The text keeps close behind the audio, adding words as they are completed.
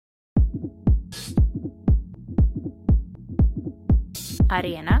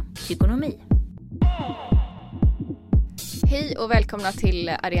Arena Tykonomi. Hej och välkomna till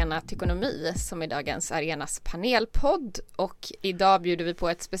Arena Tykonomi som är dagens Arenas panelpodd, och idag bjuder vi på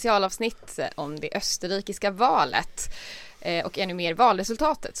ett specialavsnitt om det österrikiska valet och ännu mer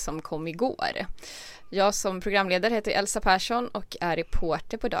valresultatet som kom igår. Jag som programledare heter Elsa Persson och är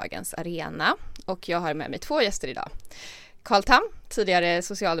reporter på dagens Arena, och jag har med mig två gäster idag. Carl Tham, tidigare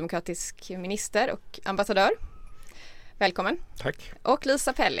socialdemokratisk minister och ambassadör. Välkommen. Tack. Och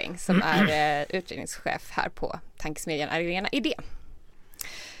Lisa Pelling som är utredningschef här på tankesmedjan Arena Idé.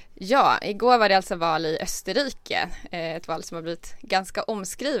 Ja, igår var det alltså val i Österrike. Ett val som har blivit ganska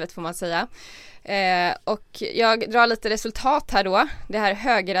omskrivet får man säga. Och jag drar lite resultat här då. Det här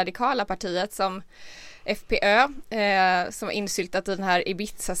högerradikala partiet som FPÖ som var insyltat i den här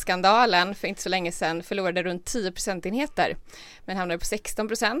Ibiza-skandalen för inte så länge sedan förlorade runt 10 procentenheter men hamnade på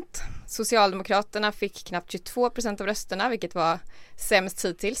 16%. Socialdemokraterna fick knappt 22% av rösterna, vilket var sämst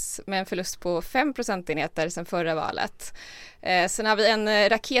hittills, med en förlust på 5 procentenheter sedan förra valet. Sen har vi en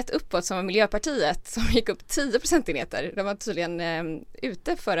raket uppåt som var Miljöpartiet som gick upp 10 procentenheter. De var tydligen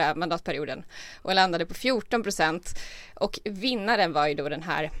ute förra mandatperioden och landade på 14%. Och vinnaren var ju då den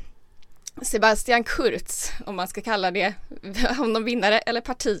här Sebastian Kurz, om man ska kalla det honom vinnare eller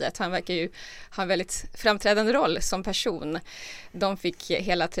partiet. Han verkar ju ha en väldigt framträdande roll som person. De fick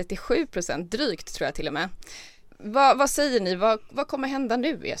hela 37%, drygt tror jag till och med. Vad säger ni? Vad kommer hända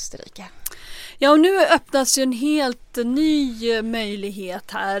nu i Österrike? Ja, och nu öppnas ju en helt ny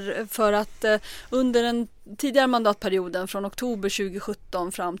möjlighet här, för att under den tidigare mandatperioden från oktober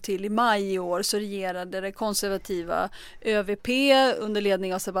 2017 fram till i maj i år så regerade det konservativa ÖVP under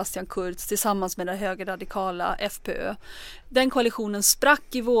ledning av Sebastian Kurz tillsammans med det högerradikala FPÖ. Den koalitionen sprack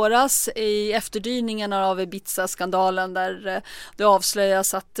i våras i efterdyningarna av Ibiza-skandalen, där det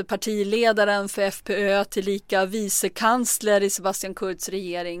avslöjas att partiledaren för FPÖ tillika vicekansler i Sebastian Kurz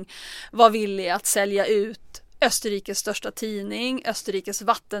regering var villig att sälja ut Österrikes största tidning, Österrikes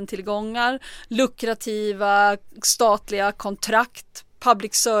vattentillgångar, lukrativa statliga kontrakt,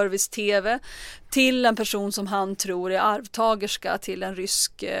 public service tv till en person som han tror är arvtagerska till en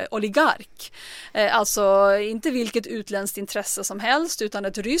rysk oligark. Alltså inte vilket utländskt intresse som helst utan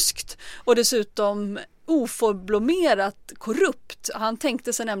ett ryskt, och dessutom oförblommerat korrupt. Han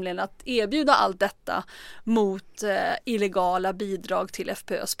tänkte sig nämligen att erbjuda allt detta mot illegala bidrag till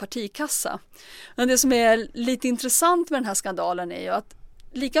FPÖs partikassa. Men det som är lite intressant med den här skandalen är ju att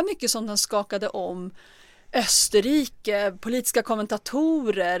lika mycket som den skakade om Österrike, politiska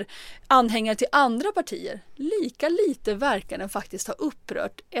kommentatorer, anhängare till andra partier, lika lite verkar den faktiskt ha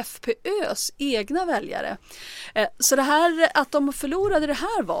upprört FPÖs egna väljare. Så det här att de förlorade det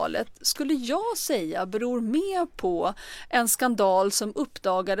här valet skulle jag säga beror mer på en skandal som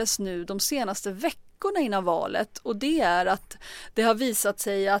uppdagades nu de senaste veckorna innan valet, och det är att det har visat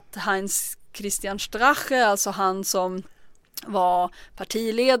sig att Heinz Christian Strache, alltså han som var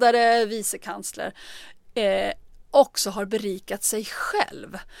partiledare, vicekansler, också har berikat sig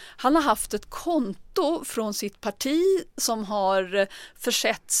själv. Han har haft ett konto från sitt parti som har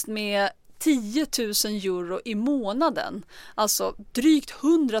försetts med 10 000 euro i månaden, alltså drygt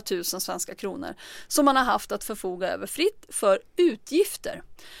 100 000 svenska kronor, som man har haft att förfoga över fritt för utgifter.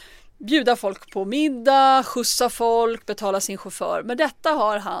 Bjuda folk på middag, skjutsa folk, betala sin chaufför. Men detta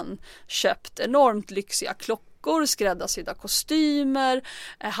har han köpt enormt lyxiga klockor, skräddarsydda kostymer,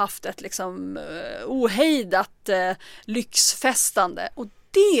 haft ett liksom ohejdat lyxfestande, och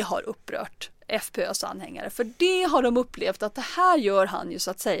det har upprört FPÖs anhängare, för det har de upplevt att det här gör han ju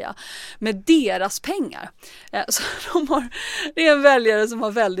så att säga med deras pengar. Så det är en väljare som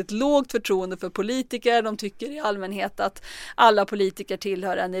har väldigt lågt förtroende för politiker. De tycker i allmänhet att alla politiker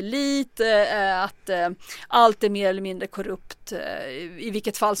tillhör en elit, att allt är mer eller mindre korrupt i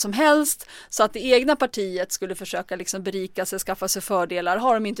vilket fall som helst, så att det egna partiet skulle försöka liksom berika sig, skaffa sig fördelar,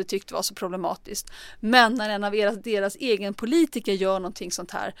 har de inte tyckt var så problematiskt. Men när en av deras egen politiker gör någonting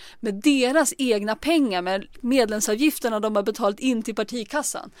sånt här med deras egna pengar, med medlemsavgifterna de har betalat in till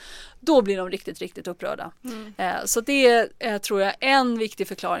partikassan, då blir de riktigt upprörda. Så det är, tror jag, en viktig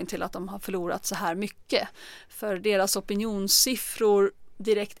förklaring till att de har förlorat så här mycket. För deras opinionssiffror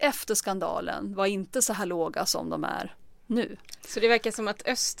direkt efter skandalen var inte så här låga som de är nu. Så det verkar som att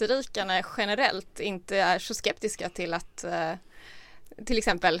österrikarna generellt inte är så skeptiska till att till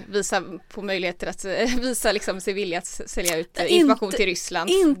exempel visa på möjligheter att visa liksom sig vilja att sälja ut information till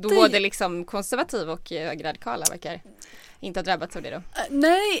Ryssland. Då både liksom konservativa och radikala verkar inte ha drabbats av det då.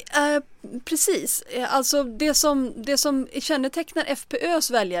 Nej, precis. Alltså det som kännetecknar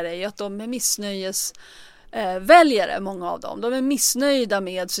FPÖs väljare är att de är väljare, många av dem. De är missnöjda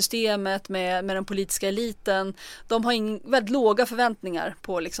med systemet, med den politiska eliten. De har väldigt låga förväntningar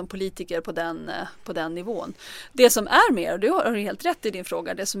på liksom politiker på den nivån. Det som är mer, och du har helt rätt i din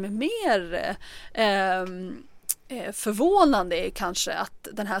fråga, det som är mer förvånande är kanske att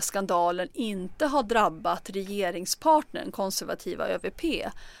den här skandalen inte har drabbat regeringspartnern, konservativa ÖVP,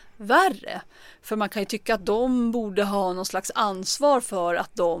 värre. För man kan ju tycka att de borde ha någon slags ansvar för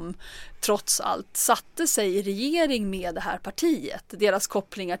att de trots allt satte sig i regering med det här partiet. Deras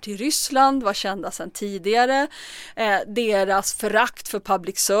kopplingar till Ryssland var kända sedan tidigare. Deras förakt för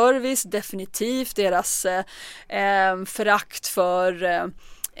public service, definitivt. Deras förakt för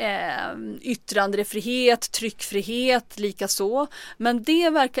yttrandefrihet, tryckfrihet, likaså. Men det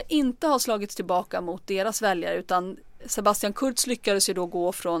verkar inte ha slagits tillbaka mot deras väljare, utan Sebastian Kurz lyckades ju då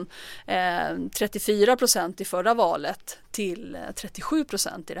gå från 34% i förra valet till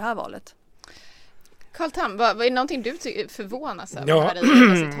 37% i det här valet. Carl Tham, vad är det någonting du förvånas över?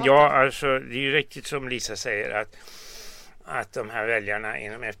 Ja, alltså det är ju riktigt som Lisa säger att de här väljarna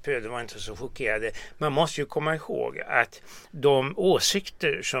inom FPÖ, de var inte så chockerade. Man måste ju komma ihåg att de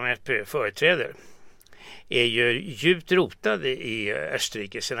åsikter som FPÖ företräder är ju djupt rotade i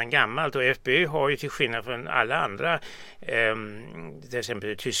Österrike sedan gammalt, och FPÖ har ju till skillnad från alla andra, till exempel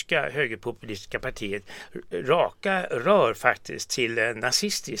det tyska högerpopulistiska partiet, raka rör faktiskt till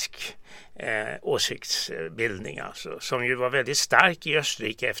nazistisk åsiktsbildning, alltså, som ju var väldigt stark i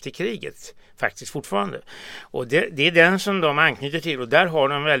Österrike efter kriget faktiskt fortfarande. Och det är den som de anknyter till, och där har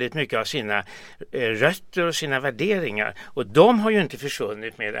de väldigt mycket av sina rötter och sina värderingar, och de har ju inte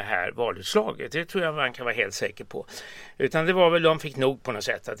försvunnit med det här valutslaget. Det tror jag man kan vara helt säker på. Utan det var väl, de fick nog på något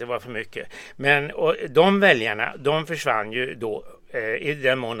sätt att det var för mycket. Men och de väljarna, de försvann ju då i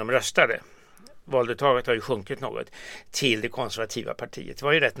den mån de röstade. Valdeltagandet har ju sjunkit något till det konservativa partiet. Det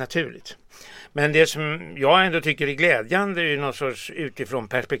var ju rätt naturligt. Men det som jag ändå tycker är glädjande i någon sorts utifrån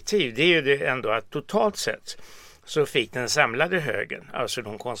perspektiv, det är ju det ändå att totalt sett så fick den samlade högern, alltså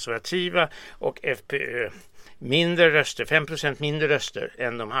de konservativa och FPÖ, mindre röster, 5% mindre röster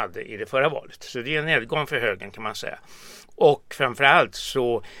än de hade i det förra valet. Så det är en nedgång för högern, kan man säga. Och framförallt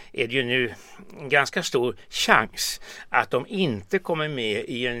så är det ju nu en ganska stor chans att de inte kommer med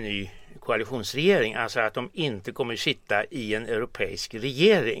i en ny koalitionsregering, alltså att de inte kommer sitta i en europeisk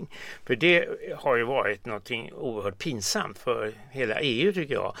regering. För det har ju varit någonting oerhört pinsamt för hela EU,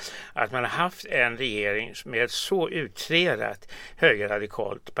 tycker jag, att man har haft en regering med ett så utrerat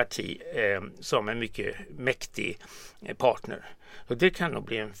högerradikalt parti som en mycket mäktig partner. Och det kan nog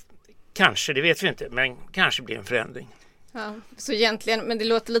bli kanske, det vet vi inte, men kanske blir en förändring. Ja, så egentligen, men det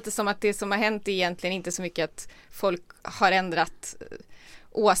låter lite som att det som har hänt är egentligen inte så mycket att folk har ändrat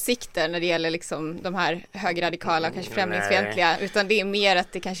åsikter när det gäller liksom de här högerradikala, kanske främlingsfientliga, utan det är mer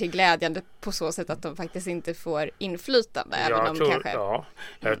att det kanske är glädjande på så sätt att de faktiskt inte får inflytande.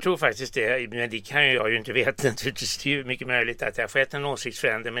 Jag tror faktiskt det, men det kan jag ju inte veta naturligtvis. Det är ju mycket möjligt att det har skett en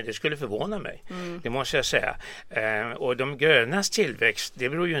åsiktsförändring, men det skulle förvåna mig. Det måste jag säga. Och de grönas tillväxt, det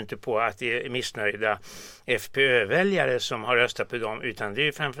beror ju inte på att det är missnöjda FPÖ-väljare som har röstat på dem, utan det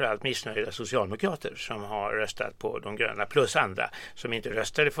är framförallt missnöjda socialdemokrater som har röstat på de gröna, plus andra som inte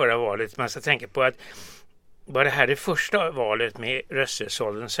röstade förra valet. Man ska tänka på att var det här det första valet med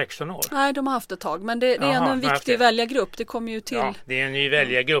rösträttsåldern 16 år? Nej, de har haft ett tag, men det är ändå en viktig väljargrupp. Det kommer ju till. Ja, det är en ny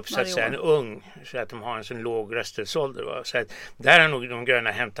väljargrupp, så att säga, en ung, så att de har en sån låg rösträttsålder. Va? Så att där har nog de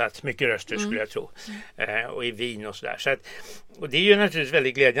gröna hämtat mycket röster, skulle jag tro. Och i Wien och sådär. Så att, och det är ju naturligtvis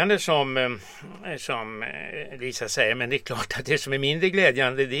väldigt glädjande som Lisa säger, men det är klart att det som är mindre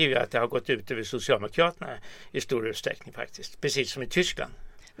glädjande, det är ju att det har gått ut över Socialdemokraterna i stor utsträckning faktiskt. Precis som i Tyskland.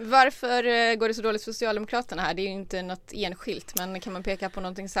 Varför går det så dåligt för Socialdemokraterna här? Det är ju inte något enskilt, men kan man peka på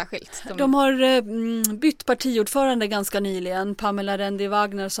någonting särskilt? De har bytt partiordförande ganska nyligen. Pamela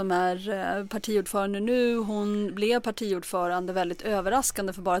Rendi-Wagner, som är partiordförande nu, hon blev partiordförande väldigt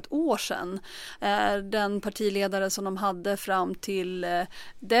överraskande för bara ett år sedan. Den partiledare som de hade fram till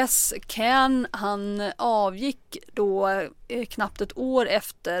dess, Ken, han avgick då knappt ett år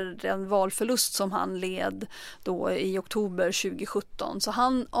efter den valförlust som han led då i oktober 2017. Så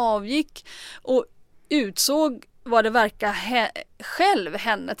han avgick och utsåg vad det verkar själv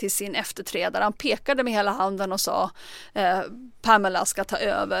henne till sin efterträdare. Han pekade med hela handen och sa Pamela ska ta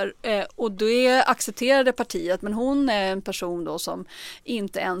över. Och det accepterade partiet, men hon är en person då som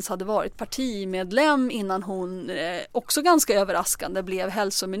inte ens hade varit partimedlem innan hon också ganska överraskande blev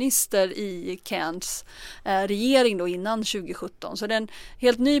hälsominister i Kents regering då innan 2017. Så det är en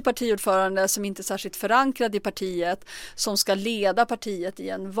helt ny partiordförande som inte är särskilt förankrad i partiet, som ska leda partiet i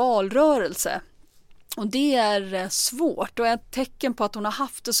en valrörelse. Och det är svårt, och ett tecken på att hon har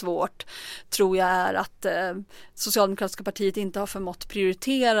haft det svårt tror jag är att Socialdemokratiska partiet inte har förmått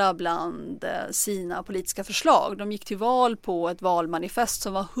prioritera bland sina politiska förslag. De gick till val på ett valmanifest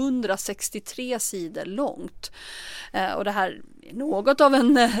som var 163 sidor långt. Och det här är något av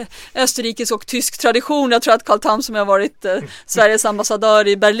en österrikisk och tysk tradition. Jag tror att Carl Tham, som har varit Sveriges ambassadör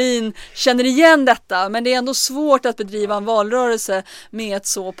i Berlin, känner igen detta. Men det är ändå svårt att bedriva en valrörelse med ett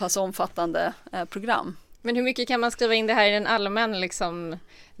så pass omfattande program. Men hur mycket kan man skriva in det här i den allmänna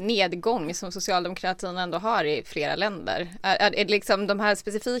nedgång som socialdemokratin ändå har i flera länder? Är det liksom de här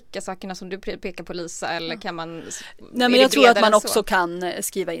specifika sakerna som du pekar på, Lisa, eller kan man... Nej, men jag tror att man också kan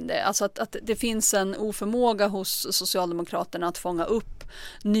skriva in det. Alltså att det finns en oförmåga hos Socialdemokraterna att fånga upp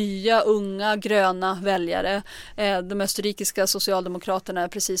nya, unga, gröna väljare. De österrikiska socialdemokraterna är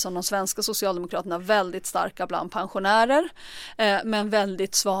precis som de svenska socialdemokraterna väldigt starka bland pensionärer, men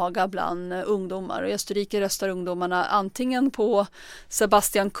väldigt svaga bland ungdomar. Och i Österrike röstar ungdomarna antingen på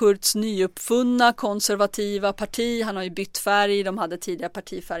Sebastian Kurz nyuppfunna konservativa parti. Han har ju bytt färg. De hade tidigare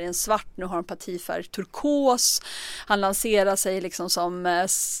partifärgen svart. Nu har de partifärg turkos. Han lanserar sig liksom som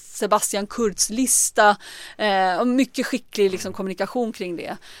Sebastian Kurz lista. Och mycket skicklig kommunikation kring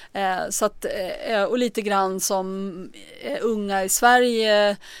det. Så att, och lite grann som unga i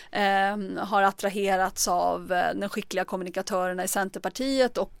Sverige har attraherats av den skickliga kommunikatörerna i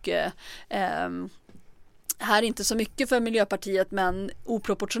Centerpartiet, och här inte så mycket för Miljöpartiet, men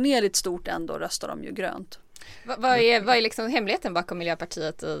oproportionerligt stort ändå röstar de ju grönt. Vad är hemligheten bakom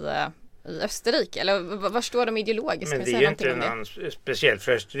Miljöpartiet i Österrike? Eller var står de ideologiskt? Men det är ju inte någon speciellt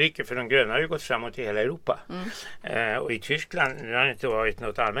för Österrike, för de gröna har ju gått framåt i hela Europa. Och i Tyskland, nu har det inte varit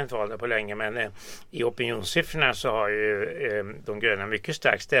något allmänt val där på länge, men i opinionssiffrorna så har ju de gröna mycket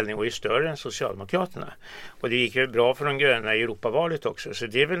stark ställning och är större än Socialdemokraterna. Och det gick ju bra för de gröna i Europavalet också, så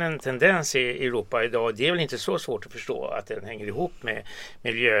det är väl en tendens i Europa idag. Det är väl inte så svårt att förstå att den hänger ihop med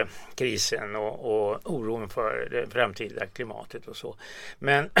miljökrisen och oron för det framtida klimatet och så.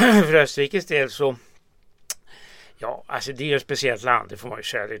 Men för Österrikes del så, ja, alltså det är ett speciellt land, det får man ju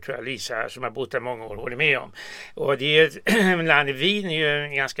säga, det tror jag Lisa som har bott där många år håller med om. Och det är ett land, Wien är ju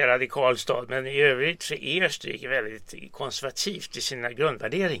en ganska radikal stad, men i övrigt så är Österrike väldigt konservativt i sina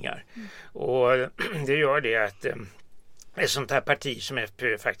grundvärderingar. Och det gör det att ett sånt här parti som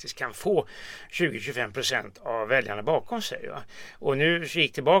FPÖ faktiskt kan få 20-25% av väljarna bakom sig. Va? Och nu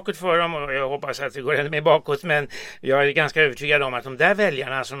gick det bakåt för dem, och jag hoppas att det går ännu mer bakåt, men jag är ganska övertygad om att de där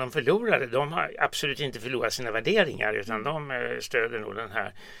väljarna som de förlorade, de har absolut inte förlorat sina värderingar, utan de stöder nog den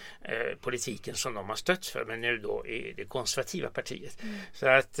här politiken som de har stötts för, men nu då i det konservativa partiet. Så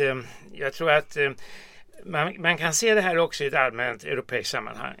att jag tror att man kan se det här också i ett allmänt europeiskt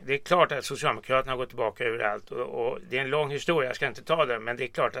sammanhang. Det är klart att Socialdemokraterna har gått tillbaka överallt, och det är en lång historia, jag ska inte ta den, men det är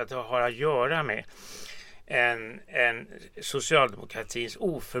klart att det har att göra med en socialdemokratins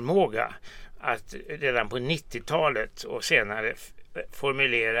oförmåga att redan på 90-talet och senare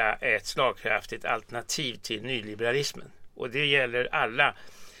formulera ett slagkraftigt alternativ till nyliberalismen. Och det gäller alla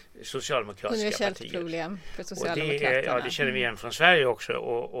socialdemokratiska partier. Problem för Socialdemokraterna. Det känner vi igen från Sverige också,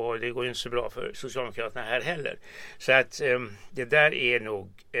 och det går ju inte så bra för Socialdemokraterna här heller. Så att det där är nog,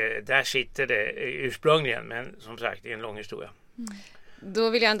 där sitter det ursprungligen, men som sagt det är en lång historia. Då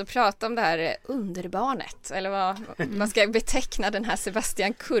vill jag ändå prata om det här underbarnet, eller vad man ska beteckna den här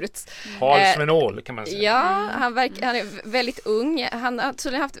Sebastian Kurz. Hal som en ål kan man säga. Ja, han är väldigt ung. Han har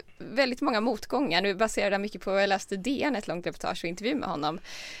tydligen haft väldigt många motgångar. Nu baserar jag mycket på, jag läste DN ett långt reportage och intervju med honom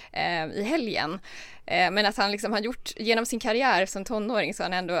i helgen. Men att han har gjort, genom sin karriär som tonåring så har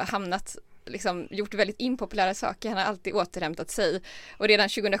han ändå hamnat gjort väldigt impopulära saker. Han har alltid återhämtat sig. Och redan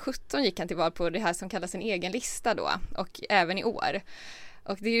 2017 gick han till val på det här som kallas en egen lista då. Och även i år.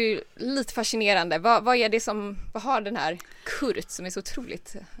 Och det är ju lite fascinerande. Vad är det vad har den här Kurz som är så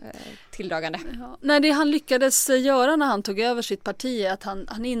otroligt tilldragande? Ja. Det han lyckades göra när han tog över sitt parti är att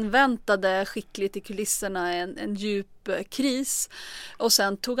han inväntade skickligt i kulisserna en djup kris, och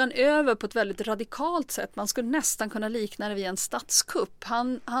sen tog han över på ett väldigt radikalt sätt. Man skulle nästan kunna likna det vid en statskupp.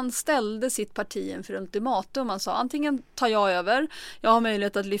 Han ställde sitt parti inför ultimatum. Han sa, antingen tar jag över, jag har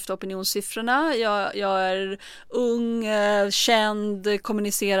möjlighet att lyfta opinionssiffrorna, jag är ung, känd,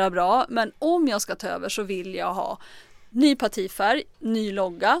 kommunicerar bra, men om jag ska ta över så vill jag ha ny partifärg, ny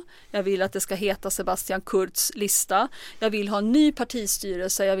logga. Jag vill att det ska heta Sebastian Kurz lista. Jag vill ha en ny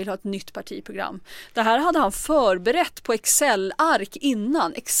partistyrelse. Jag vill ha ett nytt partiprogram. Det här hade han förberett på Excel-ark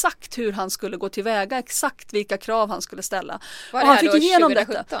innan. Exakt hur han skulle gå tillväga. Exakt vilka krav han skulle ställa. Och han fick igenom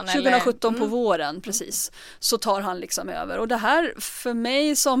 2017, detta. 2017 på våren, precis. Så tar han liksom över. Och det här för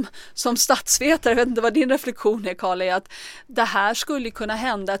mig som statsvetare, jag vet inte vad din reflektion är, Karl, är att det här skulle kunna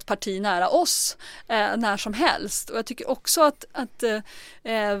hända ett parti nära oss när som helst. Och jag tycker också att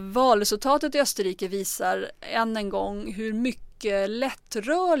valresultatet i Österrike visar än en gång hur mycket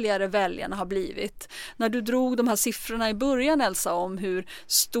lättrörligare väljarna har blivit. När du drog de här siffrorna i början, Elsa, om hur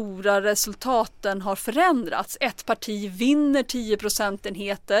stora resultaten har förändrats. Ett parti vinner 10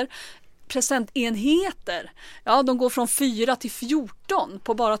 procentenheter. Ja, de går från 4 till 14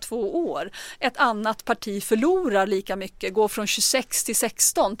 på bara 2 år. Ett annat parti förlorar lika mycket, går från 26 till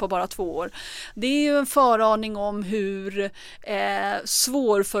 16 på bara 2 år. Det är ju en föraning om hur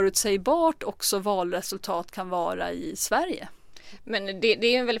svårförutsägbart också valresultat kan vara i Sverige. Men det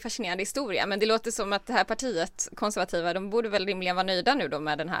är en väldigt fascinerande historia, men det låter som att det här partiet, konservativa, de borde väl rimligen vara nöjda nu då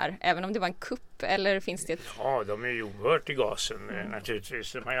med den här, även om det var en kupp, eller finns det Ja, de är ju oerhört i gasen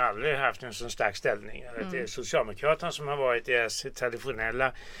naturligtvis. De har ju aldrig haft en så stark ställning. Det är Socialdemokraterna som har varit deras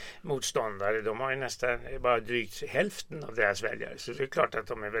traditionella motståndare. De har ju nästan bara drygt hälften av deras väljare, så det är klart att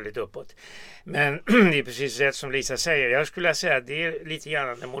de är väldigt uppåt. Men det är precis rätt som Lisa säger. Jag skulle säga att det är lite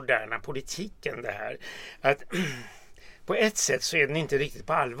grann den moderna politiken det här. Att på ett sätt så är den inte riktigt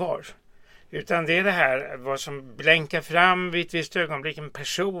på allvar. Utan det är det här vad som blänkar fram vid ett visst ögonblick, en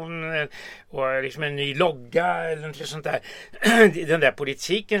person och liksom en ny logga eller något sånt där. Den där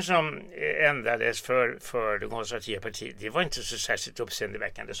politiken som ändrades för det konservativa partiet, det var inte så särskilt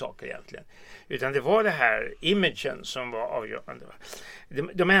uppseendeväckande saker egentligen. Utan det var det här imagen som var avgörande.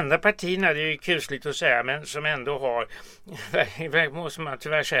 De enda partierna, det är ju kusligt att säga, men som ändå har, måste man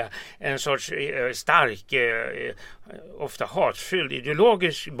tyvärr säga, en sorts stark, ofta hatfylld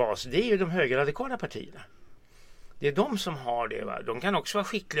ideologisk bas, det är ju de högerradikala partierna. Det är de som har det. Va? De kan också vara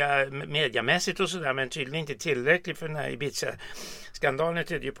skickliga mediamässigt och sådär, men tydligen inte tillräckligt för den här Ibiza-skandalen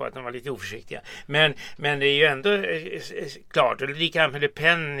tyder ju på att de var lite oförsiktiga. Men det är ju ändå klart, och likadant med Le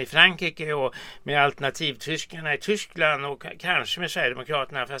Pen i Frankrike och med alternativtyskarna i Tyskland och kanske med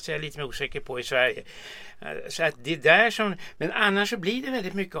Sverigedemokraterna, fast jag är lite mer osäker på i Sverige. Så att det är där som, men annars så blir det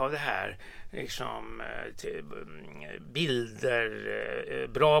väldigt mycket av det här liksom bilder,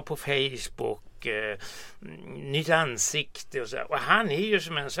 bra på Facebook, nytt ansikte och så. Och han är ju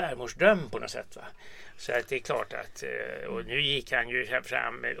som en svärmorsdröm på något sätt, va. Så att det är klart att, och nu gick han ju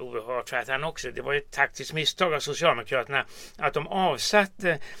fram oerhört för att han också, det var ju ett taktiskt misstag av Socialdemokraterna att de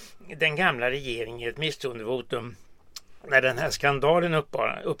avsatte den gamla regeringen i ett misstroendevotum när den här skandalen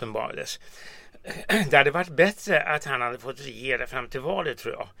uppenbarades. Det hade varit bättre att han hade fått regera fram till valet,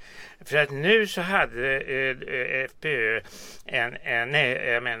 tror jag. För att nu så hade FPÖ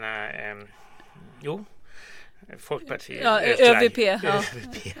Folkpartiet. Ja, ÖVP. Ja.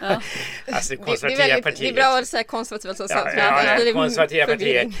 Alltså konservativa partiet. Det är bra att säga konservativt som sagt. Konservativa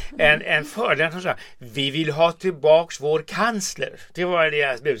partiet. En fördel som sa, vi vill ha tillbaks vår kansler. Det var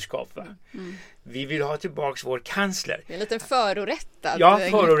deras budskap, va? Vi vill ha tillbaks vår kansler. Det är en liten förorättad. Ja,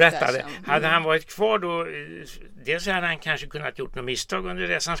 förorättade. Hade han varit kvar då, dels hade han kanske kunnat gjort något misstag under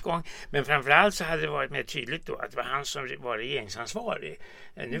resans gång, men framförallt så hade det varit mer tydligt då att det var han som var regeringsansvarig.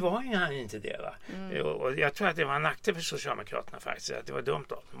 Nu var ju han inte det, va? Och jag tror att det var en nackdel för Socialdemokraterna faktiskt, att det var dumt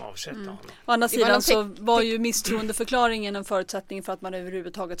att de avsätta honom. Å andra sidan så var ju misstroendeförklaringen en förutsättning för att man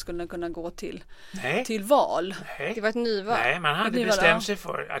överhuvudtaget skulle kunna gå till val. Nej. Det var ett nyval. Nej, man hade bestämt sig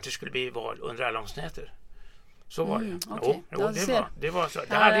för att det skulle bli val under alla omständigheter. Så var det. Okay. Det var så.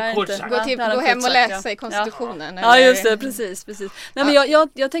 Det hade Kurt sagt. Gå hem och läsa i konstitutionen. Ja, just det. Precis. Nej, men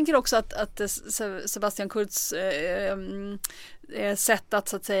jag tänker också att Sebastian Kurz sätt att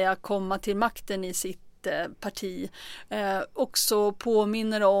så att säga komma till makten i sitt parti också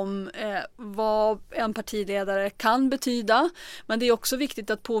påminner om vad en partiledare kan betyda, men det är också viktigt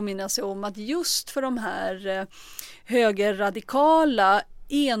att påminna sig om att just för de här högerradikala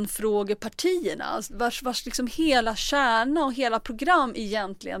enfrågepartierna vars liksom hela kärna och hela program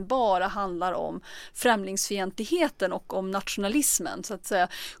egentligen bara handlar om främlingsfientligheten och om nationalismen, så att säga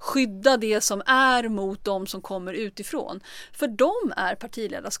skydda det som är mot de som kommer utifrån. För dem är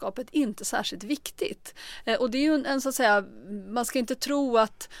partiledarskapet inte särskilt viktigt. Och det är ju en så att säga, man ska inte tro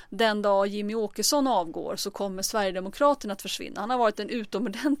att den dag Jimmy Åkesson avgår så kommer Sverigedemokraterna att försvinna. Han har varit en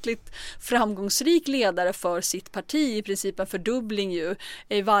utomordentligt framgångsrik ledare för sitt parti, i princip en fördubbling ju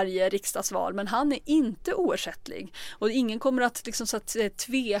i varje riksdagsval, men han är inte oersättlig. Och ingen kommer att liksom, så att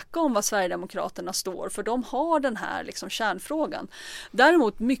tveka om vad Sverigedemokraterna står, för de har den här liksom, kärnfrågan.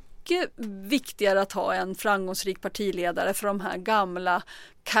 Däremot mycket viktigare att ha en framgångsrik partiledare för de här gamla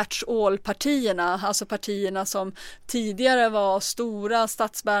catch-all-partierna, alltså partierna som tidigare var stora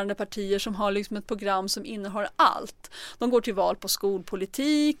statsbärande partier som har liksom ett program som innehåller allt. De går till val på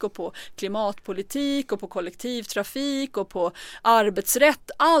skolpolitik och på klimatpolitik och på kollektivtrafik och på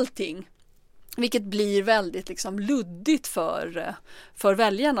arbetsrätt, allting. Vilket blir väldigt liksom luddigt för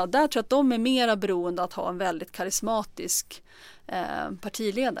väljarna. Där tror jag att de är mera beroende att ha en väldigt karismatisk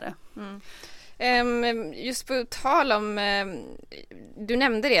partiledare. Just på tal om, du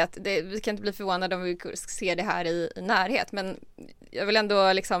nämnde det att vi kan inte bli förvånade om vi ser det här i närhet, men jag vill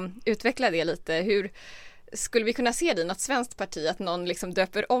ändå liksom utveckla det lite. Hur skulle vi kunna se det i något svenskt parti, att någon liksom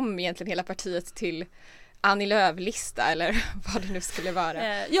döper om egentligen hela partiet till Annie Lööf-lista eller vad det nu skulle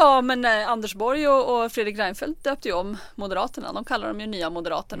vara? Ja, men Anders Borg och Fredrik Reinfeldt döpte ju om Moderaterna. De kallar dem ju nya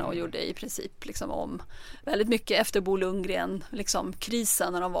Moderaterna och gjorde i princip liksom om väldigt mycket efter Bo Lundgren, liksom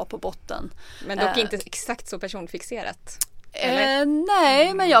krisen när de var på botten. Men dock inte exakt så personfixerat.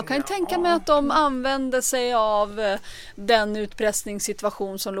 Nej, men jag kan tänka mig att de använde sig av den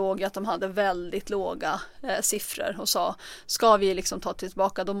utpressningssituation som låg i att de hade väldigt låga siffror och sa, ska vi liksom ta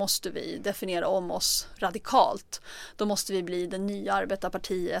tillbaka, då måste vi definiera om oss radikalt. Då måste vi bli det nya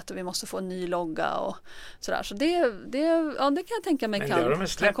arbetarpartiet och vi måste få en ny logga och sådär. Så det kan jag tänka mig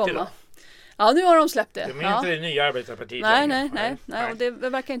kan komma. Idag. Ja, nu har de släppt det. De är inte det nya arbetarpartiet. Nej. Och det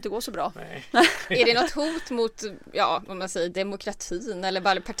verkar inte gå så bra. Är det något hot mot, om man säger demokratin eller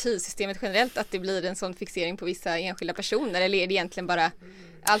bara partisystemet generellt, att det blir en sån fixering på vissa enskilda personer, eller är det egentligen bara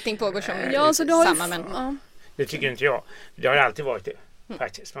allting pågår som samma män? Det tycker inte jag. Det har alltid varit det.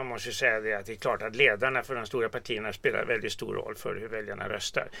 Faktiskt. Man måste säga det, att det är klart att ledarna för de stora partierna spelar väldigt stor roll för hur väljarna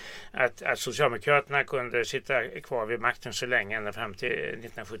röstar. Att Socialdemokraterna kunde sitta kvar vid makten så länge, ända fram till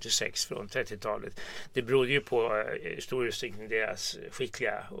 1976 från 30-talet, det berodde ju på i stor utsträckning deras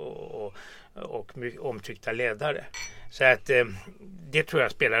skickliga och mycket omtyckta ledare. Så att det tror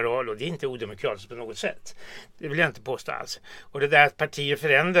jag spelar roll, och det är inte odemokratiskt på något sätt. Det vill jag inte påstå alls. Och det där att partier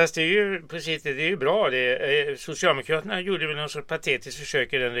förändras, det är ju precis det är ju bra. Socialdemokraterna gjorde väl någon sorts patetiskt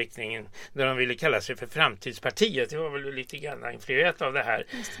försök i den riktningen där de ville kalla sig för Framtidspartiet. Det var väl lite grann influerat av det här.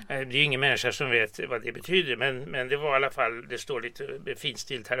 Det är ju ingen människa som vet vad det betyder, men det var i alla fall, det står lite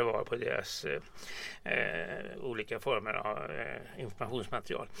finstilt här och var på deras olika former av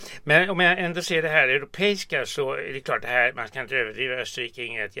informationsmaterial. Men om jag ändå ser det här europeiska, så är det klart det här, man kan inte överdriva, Österrike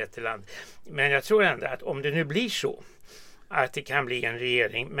är ett jätteland. Men jag tror ändå att om det nu blir så att det kan bli en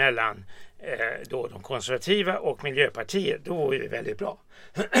regering mellan då de konservativa och Miljöpartiet, då är det väldigt bra.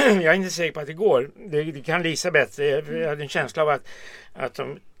 Jag är inte säker på att det går. Det kan Lisa bättre. Jag hade en känsla av att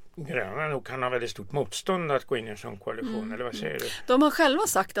de gröna nog kan ha väldigt stort motstånd att gå in i en sån koalition, eller vad säger du? De har själva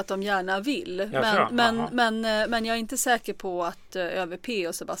sagt att de gärna vill, men jag är inte säker på att ÖVP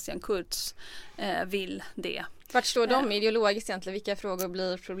och Sebastian Kurz vill det. Vart står de ideologiskt egentligen? Vilka frågor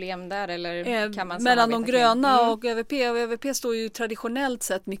blir problem där? Eller kan man mellan de gröna och ÖVP. Och ÖVP står ju traditionellt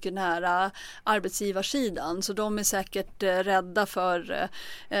sett mycket nära arbetsgivarsidan. Så de är säkert rädda för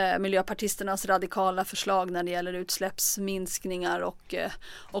miljöpartisternas radikala förslag när det gäller utsläppsminskningar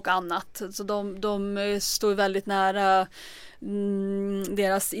och annat. Så de står väldigt nära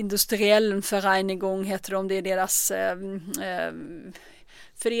deras industriell Vereinigung heter de. Det är deras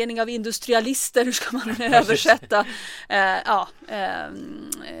förening av industrialister, hur ska man översätta?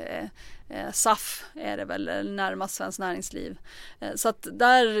 SAF är det väl närmast Svenskt Näringsliv. Så att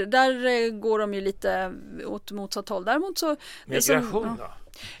där går de ju lite åt motsatt håll. Däremot så migration då?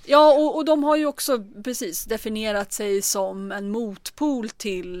 Ja, och de har ju också precis definierat sig som en motpol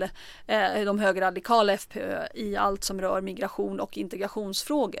till de högerradikala FPÖ i allt som rör migration och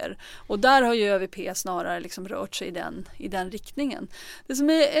integrationsfrågor. Och där har ju ÖVP snarare liksom rört sig i den riktningen. Det som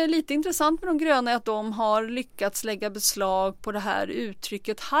är lite intressant med de gröna är att de har lyckats lägga beslag på det här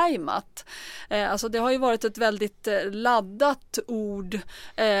uttrycket heimat. Alltså det har ju varit ett väldigt laddat ord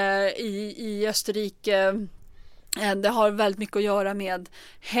i Österrike. Det har väldigt mycket att göra med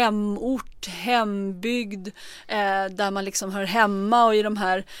hemort, hembygd, där man liksom hör hemma, och i de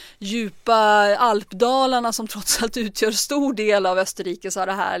här djupa alpdalarna som trots allt utgör stor del av Österrike, så har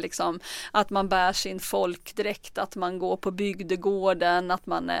det här liksom att man bär sin folkdräkt, att man går på bygdegården, att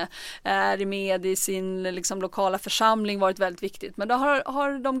man är med i sin liksom lokala församling varit väldigt viktigt. Men då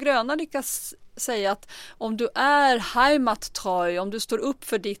har de gröna lyckats säga att om du är heimattreu, om du står upp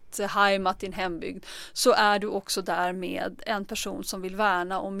för ditt heimat, din hembygd, så är du också därmed en person som vill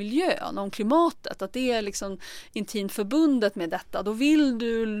värna om miljön, om klimatet. Att det är liksom intimt förbundet med detta. Då vill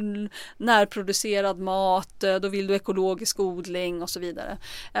du närproducerad mat, då vill du ekologisk odling och så vidare.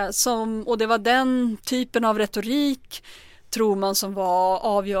 Och det var den typen av retorik, tror man, som var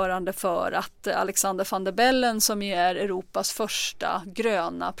avgörande för att Alexander van der Bellen, som ju är Europas första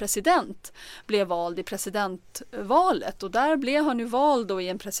gröna president, blev vald i presidentvalet. Och där blev han ju vald då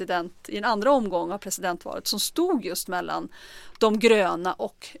i en andra omgång av presidentvalet som stod just mellan de gröna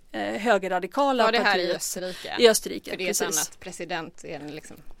och högerradikala partier. Var det här i Österrike? I Österrike, för det är precis. ett annat president.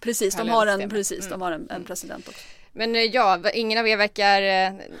 Liksom precis, de har en president också. Men ingen av er verkar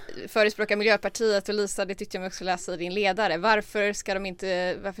förespråka Miljöpartiet, och Lisa, det tyckte jag också läsa i din ledare. Varför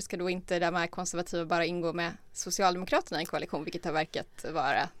ska då inte de här konservativa bara ingå med Socialdemokraterna i en koalition, vilket har verkat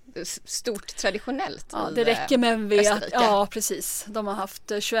vara stort traditionellt? Ja, det räcker med Österrike. Ja, precis. De har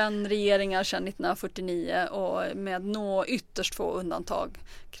haft 21 regeringar sedan 1949 och med ytterst få undantag.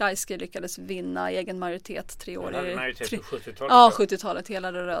 Kreisky lyckades vinna egen majoritet 3 år. Majoritet på 70-talet? Ja, 70-talet,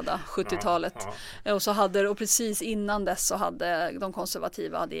 hela det röda 70-talet. Ja. Och precis innan dess så hade de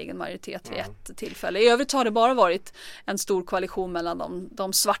konservativa egen majoritet vid ett tillfälle. I övrigt har det bara varit en stor koalition mellan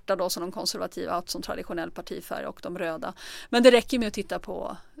de svarta då, som de konservativa haft som traditionell partifärg, och de röda. Men det räcker med att titta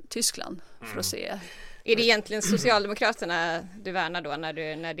på Tyskland för att se. Är det egentligen Socialdemokraterna du värnar då när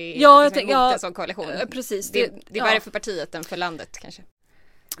det är en sån koalition? Precis. Det är värre för partiet än för landet kanske?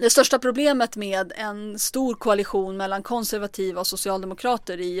 Det största problemet med en stor koalition mellan konservativa och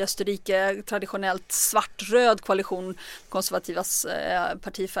socialdemokrater i Österrike, traditionellt svart-röd koalition, konservativas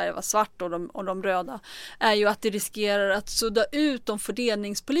partifärg var svart och de röda, är ju att det riskerar att sudda ut de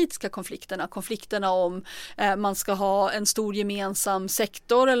fördelningspolitiska konflikterna om man ska ha en stor gemensam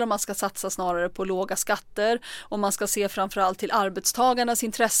sektor eller om man ska satsa snarare på låga skatter, om man ska se framförallt till arbetstagarnas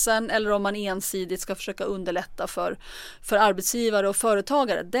intressen eller om man ensidigt ska försöka underlätta för arbetsgivare och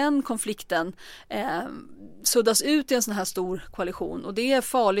företagare. Den konflikten suddas ut i en sån här stor koalition, och det är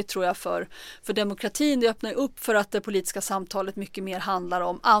farligt, tror jag, för demokratin. Det öppnar upp för att det politiska samtalet mycket mer handlar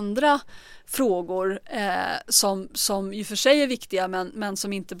om andra frågor som i och för sig är viktiga men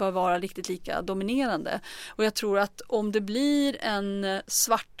som inte bör vara riktigt lika dominerande. Och jag tror att om det blir en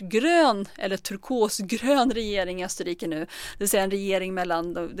svartgrön eller turkosgrön regering i Österrike nu, det vill säga en regering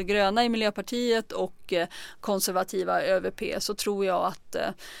mellan det gröna i Miljöpartiet och konservativa ÖVP, så tror jag att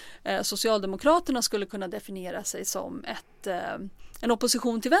Socialdemokraterna skulle kunna definiera sig som en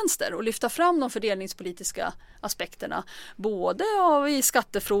opposition till vänster och lyfta fram de fördelningspolitiska aspekterna, både i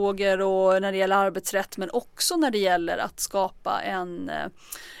skattefrågor och när det gäller arbetsrätt, men också när det gäller att skapa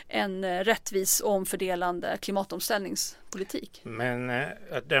en rättvis och omfördelande klimatomställningspolitik. Men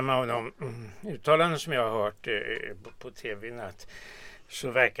att döma av de uttalanden som jag har hört på tv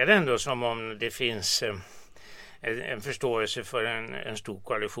så verkar det ändå som om det finns en förståelse för en stor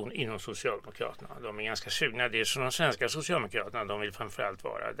koalition inom Socialdemokraterna. De är ganska sugna. Det är som de svenska Socialdemokraterna, de vill framförallt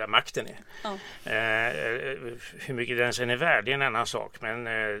vara där makten är. Ja. Hur mycket den sen är värd är en annan sak, men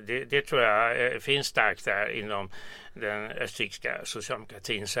det tror jag finns starkt där inom den österrikiska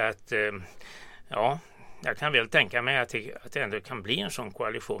socialdemokratin. Så att jag kan väl tänka mig att det ändå kan bli en sån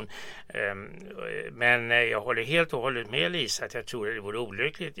koalition. Men jag håller helt och hållet med Lisa att jag tror att det vore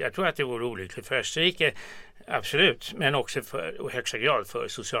olyckligt. Jag tror att det vore olyckligt för Österrike, absolut, men också i högsta grad för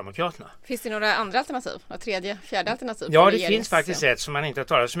Socialdemokraterna. Finns det några andra alternativ? Tredje, fjärde alternativ? Ja, det finns faktiskt ett som man inte har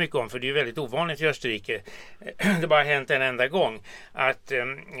talat så mycket om, för det är väldigt ovanligt i Österrike. Det bara hänt en enda gång att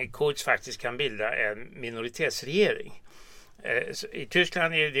Kurz faktiskt kan bilda en minoritetsregering. I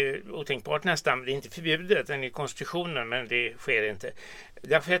Tyskland är det otänkbart nästan, det är inte förbjudet i konstitutionen, men det sker inte.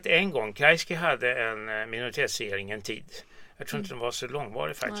 Det har skett en gång. Kreisky hade en minoritetsregering en tid. Jag tror inte den var så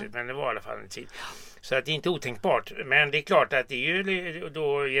långvarig faktiskt, men det var i alla fall en tid. Så att det är inte otänkbart. Men det är klart att det är ju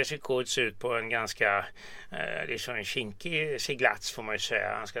då ger sig Kurz ut på en ganska liksom en kinkig seglats, får man ju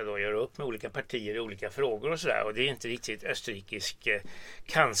säga. Han ska då göra upp med olika partier i olika frågor och sådär. Och det är inte riktigt österrikisk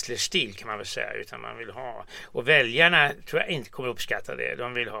kanslerstil, kan man väl säga, utan man vill ha. Och väljarna tror jag inte kommer uppskatta det.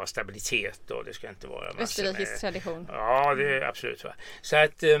 De vill ha stabilitet och det ska inte vara österrikisk tradition. Ja, det är absolut. Va? Så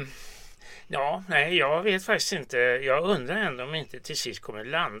att jag vet faktiskt inte. Jag undrar ändå om inte till sist kommer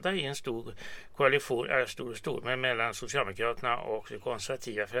landa i en stor koalition, men mellan Socialdemokraterna och de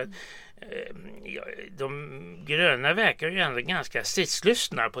konservativa. För att de gröna verkar ju ändå ganska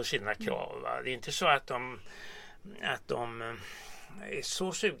stridslystna på sina krav. Va? Det är inte så att de är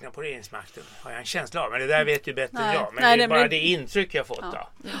så sugna på regeringsmakten, har jag en känsla av. Men det där vet du bättre än jag. Men nej, det är bara det intryck jag fått. Ja.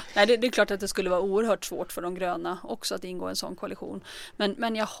 Nej, det är klart att det skulle vara oerhört svårt för de gröna också att ingå i en sån koalition.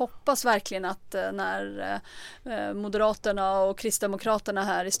 Men jag hoppas verkligen att när Moderaterna och Kristdemokraterna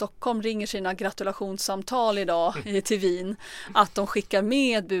här i Stockholm ringer sina gratulationssamtal idag till Wien, att de skickar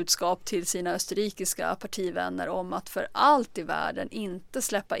med ett budskap till sina österrikiska partivänner om att för allt i världen inte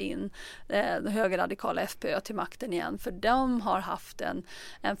släppa in högerradikala FPÖ till makten igen. För de har haft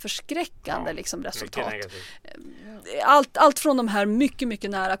en förskräckande resultat. Allt från de här mycket,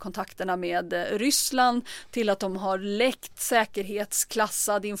 mycket nära kontakterna med Ryssland till att de har läckt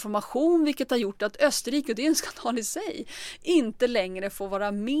säkerhetsklassad information, vilket har gjort att Österrike, och det är en skandal i sig, inte längre får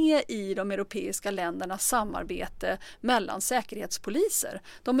vara med i de europeiska ländernas samarbete mellan säkerhetspoliser.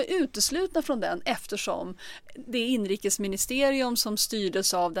 De är uteslutna från den eftersom det inrikesministerium som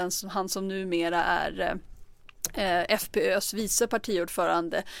styrdes av han som numera är FPÖs vice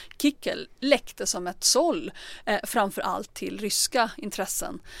partiordförande Kickel läckte som ett såll framför allt till ryska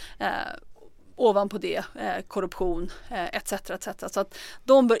intressen. Ovanpå det korruption etc. Så att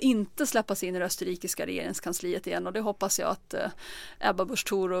de bör inte släppas in i det österrikiska regeringskansliet igen, och det hoppas jag att Ebba Busch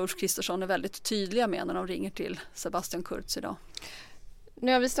Thor och Ulf Kristersson är väldigt tydliga med när de ringer till Sebastian Kurz idag.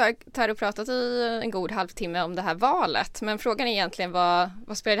 Nu har vi stått här och pratat i en god halvtimme om det här valet, men frågan är egentligen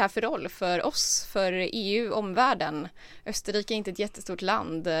vad spelar det här för roll för oss, för EU, omvärlden? Österrike är inte ett jättestort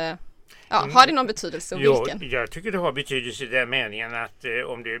land. Har det någon betydelse och vilken? Jag tycker det har betydelse i den meningen att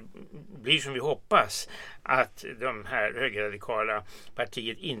om det blir som vi hoppas, att de här högerradikala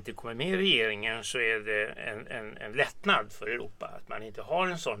partiet inte kommer med i regeringen, så är det en lättnad för Europa att man inte har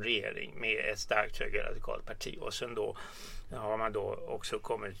en sån regering med ett starkt högerradikalt parti, och sen då har man då också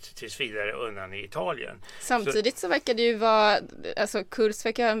kommit tills vidare undan i Italien. Samtidigt så verkar det ju vara, Kurz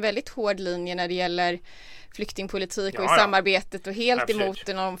verkar ha en väldigt hård linje när det gäller flyktingpolitik och i samarbetet, och helt emot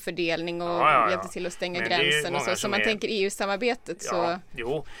en omfördelning och hjälpte till att stänga gränsen och så. Så man tänker EU-samarbetet så...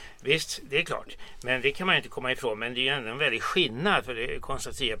 Jo, visst, det är klart. Men det kan man inte komma ifrån. Men det är ju ändå en väldig skillnad, för det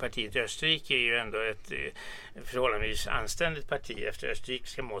konservativa partiet i Österrike är ju ändå ett förhållandevis anständigt parti efter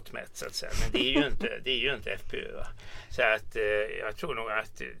österrikiska mått mätt, så att säga. Men det är ju inte FPÖ. Va? Så att jag tror nog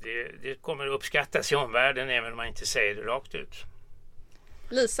att det kommer att uppskattas i omvärlden även om man inte säger det rakt ut.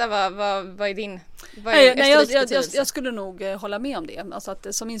 Lisa, vad är din? Jag skulle nog hålla med om det. Alltså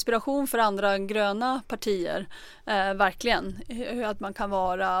att som inspiration för andra gröna partier, verkligen. Att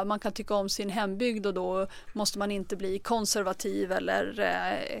man kan tycka om sin hembygd, och då måste man inte bli konservativ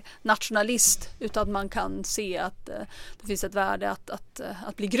eller nationalist, utan man kan se att det finns ett värde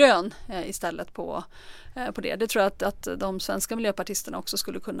att bli grön istället på det. Det tror jag att de svenska miljöpartisterna också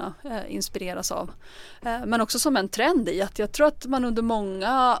skulle kunna inspireras av. Men också som en trend i att jag tror att man under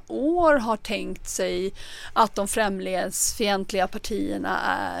många år har tänkt sig att de främlingsfientliga partierna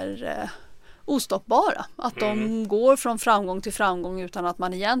är ostoppbara. Att de går från framgång till framgång utan att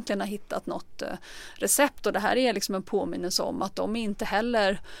man egentligen har hittat något recept. Och det här är liksom en påminnelse om att de är inte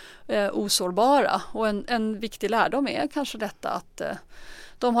heller osårbara. Och en viktig lärdom är kanske detta att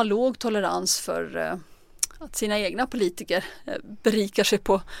de har låg tolerans för att sina egna politiker berikar sig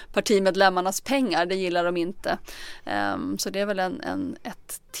på partimedlemmarnas pengar. Det gillar de inte. Så det är väl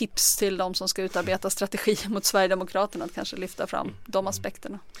ett tips till de som ska utarbeta strategi mot Sverigedemokraterna att kanske lyfta fram de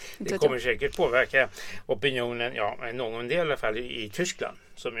aspekterna. Det kommer säkert påverka opinionen, någon del i alla fall i Tyskland,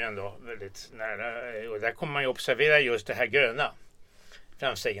 som är ändå väldigt nära. Och där kommer man ju observera just det här gröna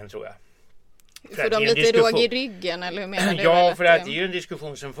framstegen, tror jag. Får de lite råg i ryggen, eller hur menar du? Ja, för att det är ju en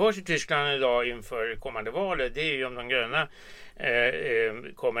diskussion som förs i Tyskland idag inför kommande valet. Det är ju om de gröna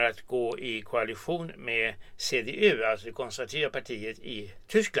kommer att gå i koalition med CDU, alltså det konservativa partiet i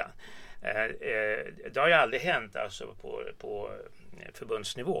Tyskland. Det har ju aldrig hänt alltså på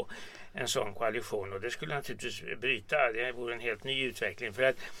förbundsnivå, en sån koalition, och det skulle naturligtvis bryta, det vore en helt ny utveckling, för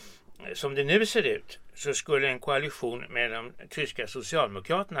att som det nu ser ut så skulle en koalition med de tyska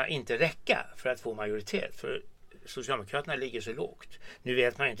socialdemokraterna inte räcka för att få majoritet, för Socialdemokraterna ligger så lågt. Nu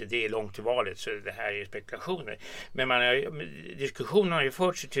vet man inte, det är långt till valet, så det här är spekulationer. Men diskussionen har ju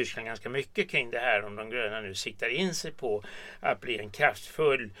förts i Tyskland ganska mycket kring det här, om de gröna nu siktar in sig på att bli en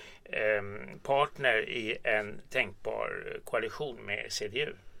kraftfull partner i en tänkbar koalition med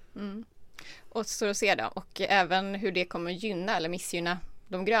CDU. Och så att se då, och även hur det kommer gynna eller missgynna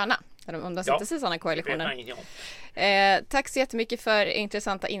de gröna om de sätter sig i sådana koalitioner. Tack så jättemycket för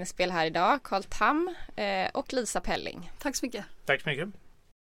intressanta inspel här idag, Carl Tham och Lisa Pelling. Tack så mycket. Tack så mycket.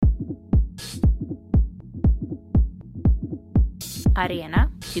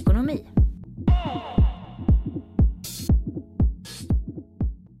 Arena Ekonomi.